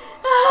god!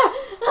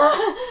 Oh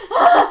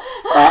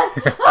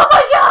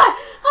my god!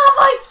 Oh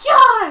my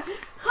god!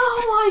 Oh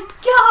my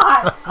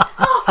god!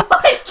 Oh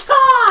my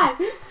god!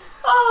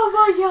 Oh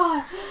my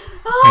god!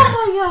 Oh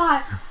my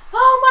god!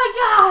 Oh my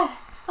god!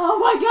 Oh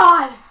my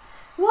god!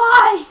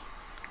 Why?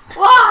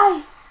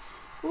 Why?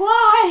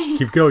 Why?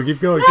 Keep going, keep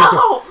going, keep going.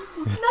 No!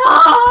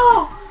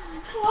 No!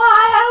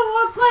 Why? I don't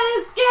want to play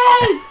this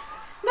game!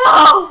 No!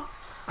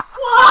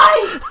 Why?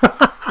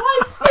 Why,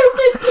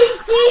 stupid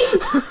PT?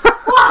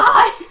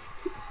 Why?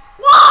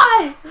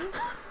 Why?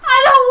 I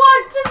don't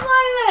want to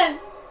play this!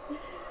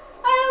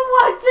 I don't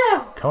want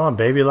to! Come on,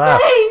 baby, laugh.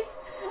 Please!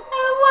 I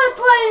don't want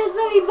to play this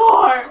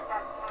anymore!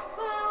 I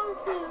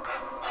don't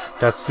want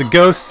That's the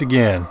ghost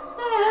again. to.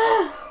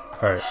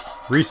 Alright,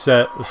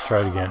 reset. Let's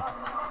try it again.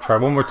 Try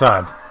one more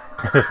time.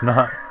 If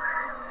not,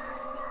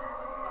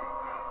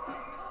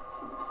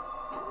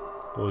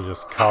 we'll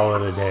just call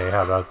it a day.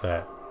 How about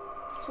that?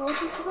 So what's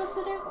he supposed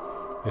to do?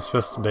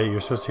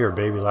 You're supposed to hear a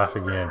baby laugh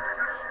again.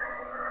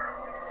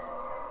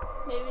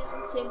 Maybe it's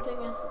the same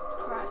thing as its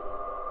cry.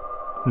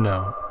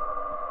 No.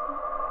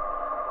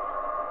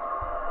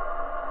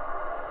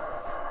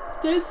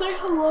 Did it say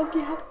how long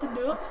you have to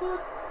do it for?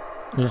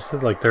 You just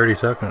said like 30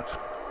 seconds.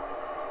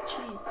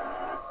 Jesus.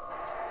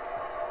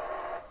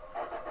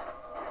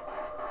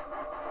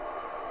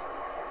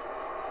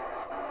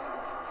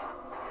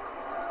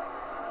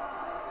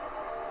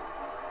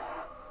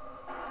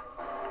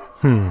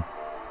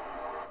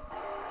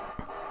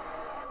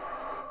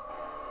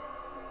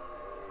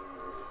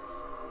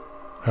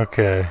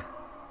 Okay.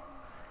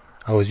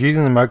 I was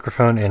using the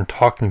microphone and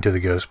talking to the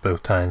ghost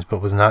both times,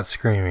 but was not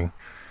screaming.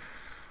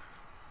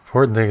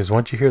 Important thing is,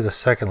 once you hear the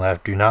second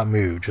laugh, do not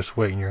move. Just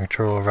wait and your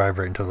controller will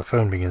vibrate until the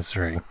phone begins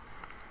to ring.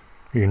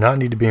 You do not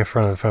need to be in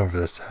front of the phone for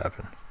this to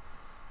happen.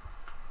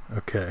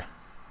 Okay.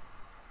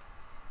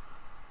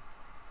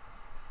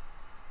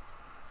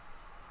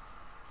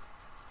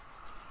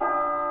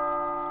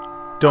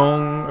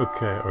 Dong.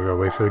 Okay, I gotta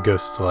wait for the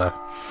ghost to laugh.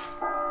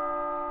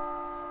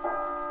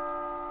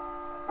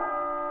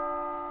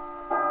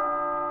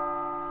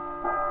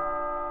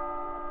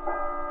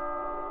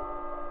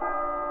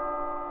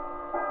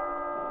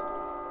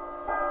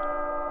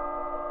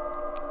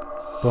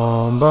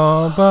 Bum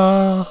bum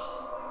bum.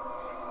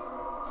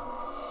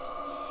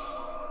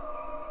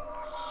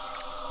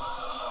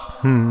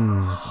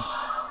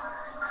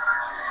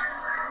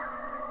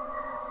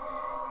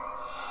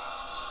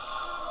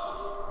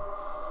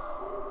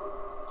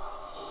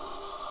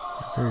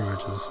 There you go,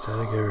 to the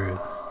static area.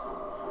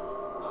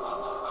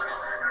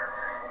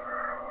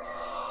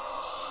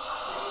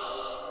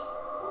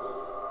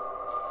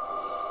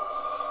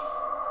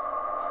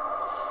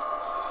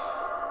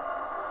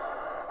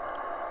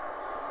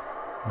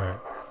 Alright.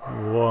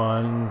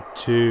 1,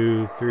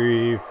 2,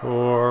 3,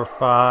 4,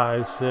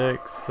 5,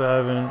 6,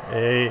 7,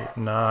 8,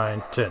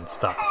 9, 10.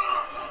 Stop.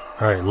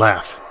 Alright,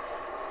 laugh.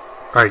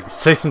 Alright,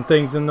 say some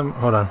things in them.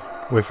 Hold on.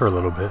 Wait for a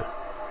little bit.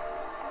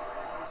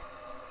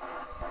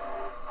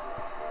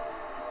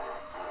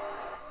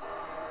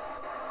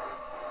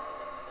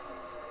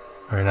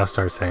 Alright, now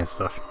start saying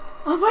stuff.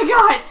 Oh my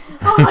god!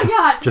 Oh my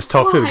god! Just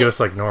talk to the ghost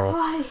like normal.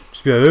 Why?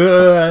 Just be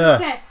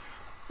like, Okay,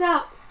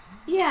 so,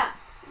 yeah.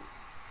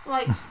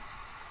 Like,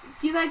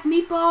 do you like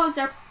meatballs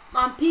or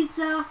on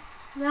pizza?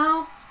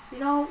 No? You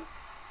don't?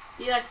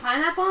 Do you like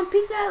pineapple on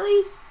pizza at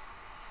least?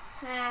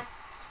 Nah.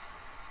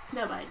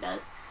 Nobody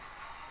does.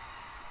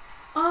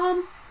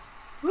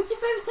 What's your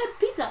favorite type of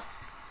pizza?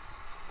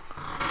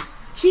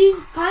 Cheese,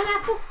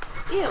 pineapple?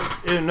 Ew.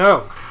 Ew,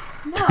 no.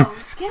 No,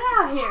 get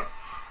out of here.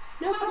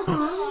 No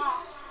problem.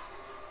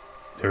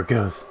 There it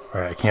goes.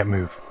 Alright, I can't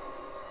move.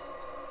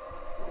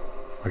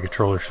 My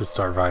controller should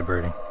start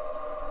vibrating.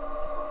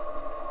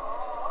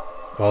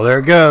 Well, there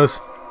it goes.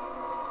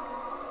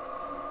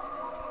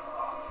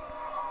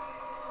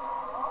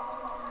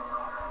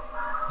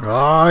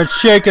 Oh, it's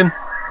shaking.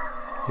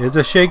 It's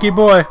a shaky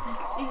boy. I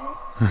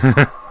see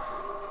it.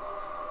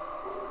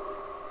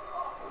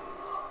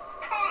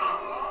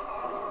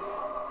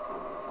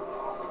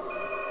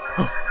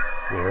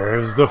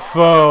 There's the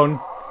phone.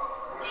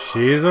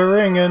 She's a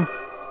ringing.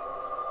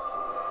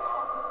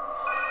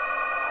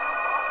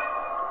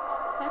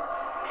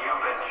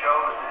 You've been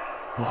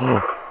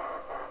chosen.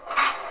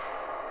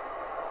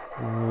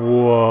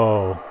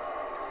 Whoa.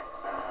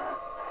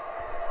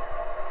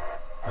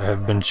 I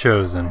have been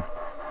chosen.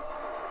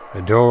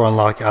 A door will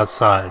unlock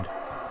outside.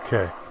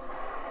 Okay.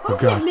 Why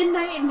is it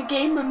midnight in the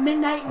game but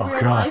midnight in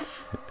real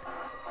life?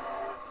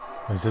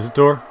 Is this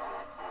door?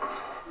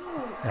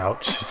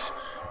 Ouch.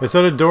 It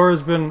said a door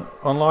has been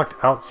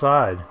unlocked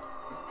outside.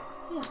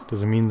 Yeah.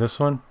 Does it mean this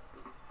one?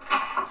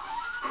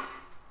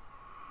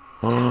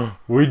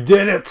 We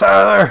did it,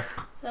 Tyler!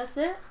 That's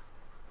it?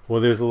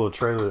 Well, there's a little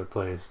trailer that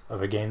plays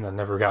of a game that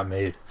never got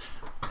made.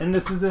 And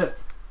this is it.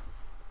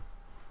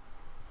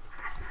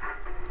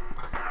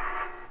 Dad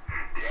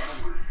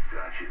was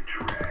such a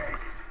drag.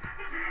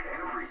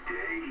 Every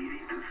day he'd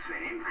eat the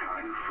same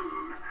kind of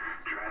food,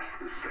 dress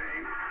the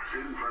same,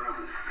 sit in front of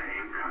the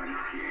same kind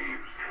of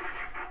games.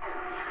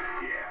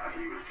 Yeah,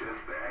 he was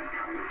just that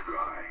kind of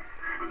guy.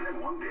 But then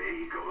one day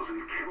he goes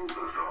and kills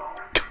us all.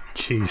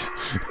 Jeez.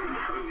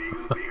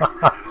 He couldn't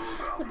even be original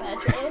That's a about bad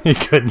it. trailer. He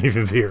couldn't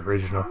even be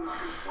original. I'm not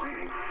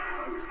complaining.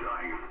 I was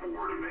dying of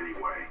boredom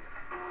anyway.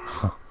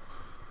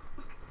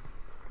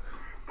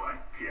 But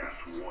guess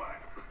what?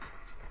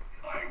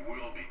 I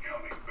will be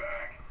coming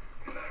back,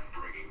 and I'm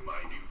bringing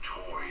my new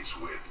toys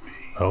with me.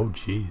 Oh,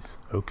 jeez.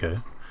 Okay.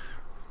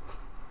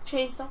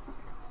 Chainsaw.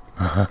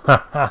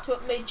 That's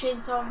what made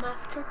Chainsaw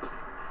Massacre.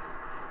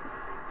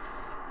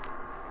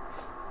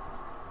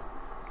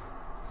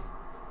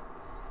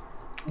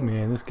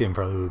 Man, this game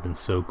probably would have been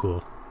so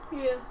cool.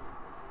 Yeah.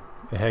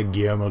 It had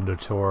Guillermo del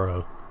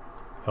Toro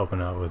helping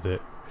out with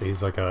it.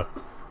 He's like a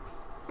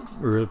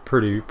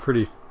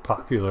pretty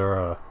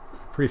popular,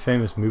 pretty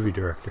famous movie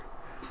director.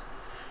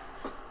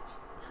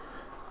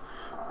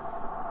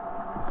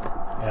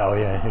 Oh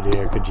yeah,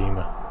 Hideo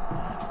Kojima.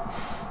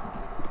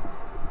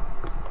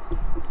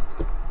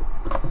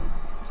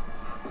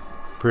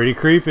 Pretty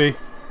creepy.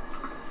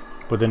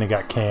 But then it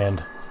got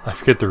canned. I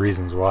forget the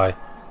reasons why.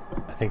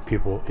 I think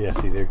people, yeah,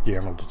 see there,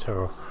 Guillermo del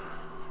Toro.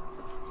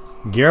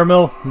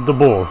 Guillermo the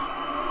Bull.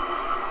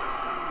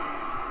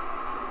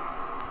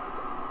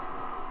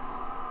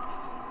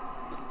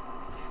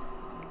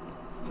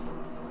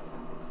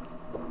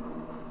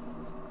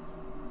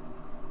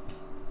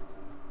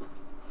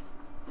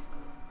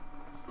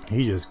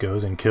 He just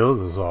goes and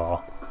kills us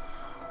all.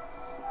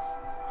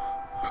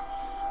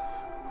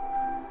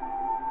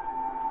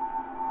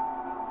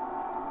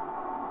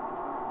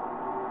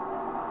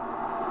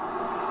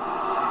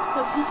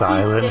 So PC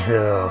Silent stand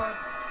Hill. for-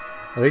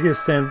 I think it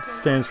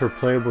stands for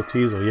playable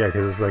teaser. Yeah,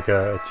 because it's like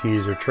a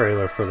teaser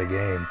trailer for the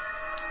game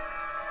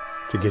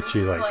to get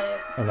you like Play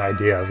it. an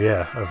idea of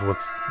of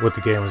what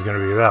the game was going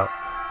to be about.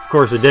 Of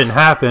course, it didn't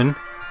happen.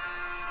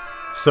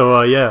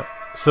 So yeah.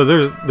 So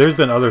there's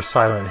been other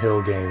Silent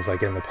Hill games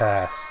like in the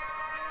past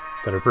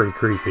that are pretty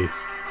creepy,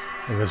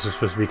 and this is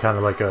supposed to be kind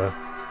of like a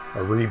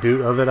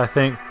reboot of it, I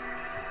think.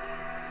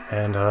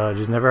 And it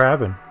just never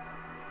happened.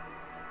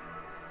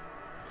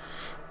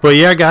 But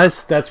yeah,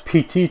 guys, that's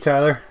PT,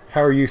 Tyler.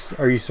 How are you?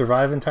 Are you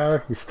surviving,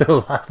 Tyler? You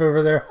still alive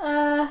over there?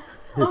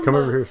 Here, come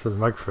over here so the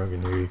microphone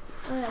can hear you.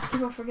 Oh yeah,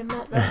 keep on forgetting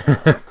that. That's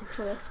not working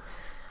for this.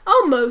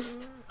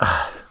 Almost.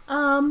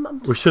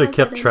 We should have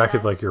kept track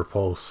of like your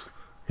pulse.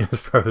 It was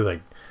probably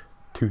like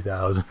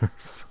 2,000 or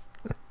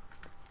something.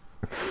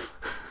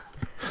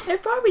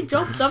 It probably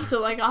jumped up to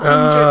like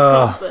 100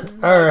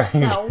 something. Alright.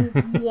 No,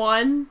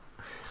 1.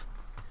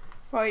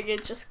 Probably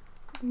get just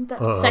that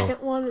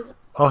second one is.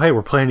 Oh hey,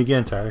 we're playing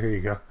again, Tyler. Here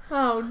you go.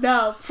 Oh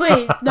no!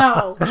 Please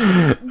no.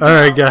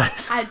 Alright,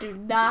 guys. I do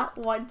not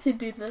want to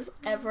do this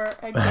ever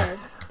again.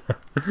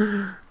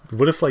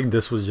 What if like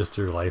this was just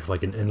your life,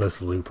 like an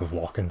endless loop of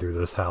walking through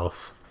this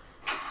house,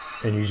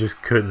 and you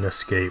just couldn't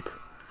escape?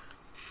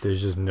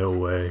 There's just no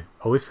way.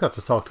 Oh, we just got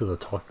to talk to the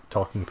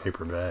talking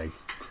paper bag.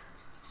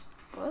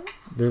 What?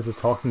 There's a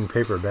talking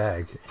paper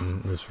bag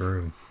in this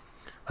room.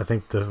 I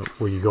think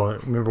where you go.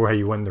 Remember how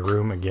you went in the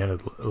room again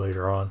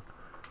later on?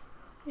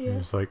 Yeah.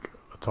 There's like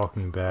a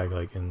talking bag,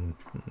 like in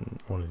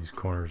one of these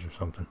corners or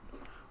something,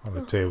 on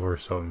the table or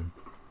something.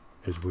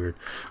 It's weird.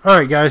 All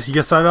right, guys, you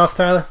get signed off,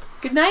 Tyler.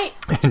 Good night.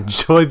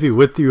 Enjoy be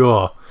with you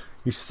all.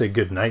 You should say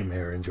good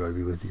nightmare. Enjoy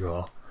be with you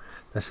all.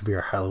 That should be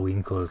our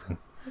Halloween closing.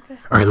 Okay.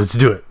 All right, let's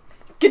do it.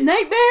 Good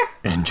night,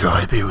 Bear.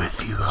 Enjoy be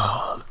with you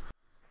all.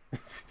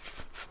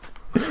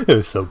 It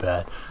was so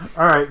bad.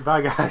 All right,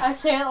 bye, guys. I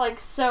say it like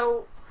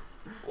so,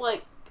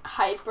 like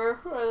hyper,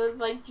 or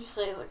like you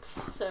say like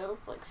so,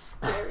 like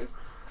scary.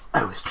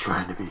 I was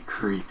trying to be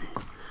creepy,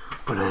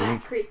 but I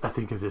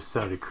think it just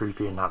sounded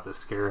creepy and not the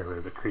scary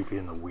way, but creepy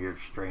in the weird,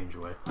 strange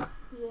way.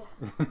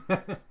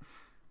 Yeah.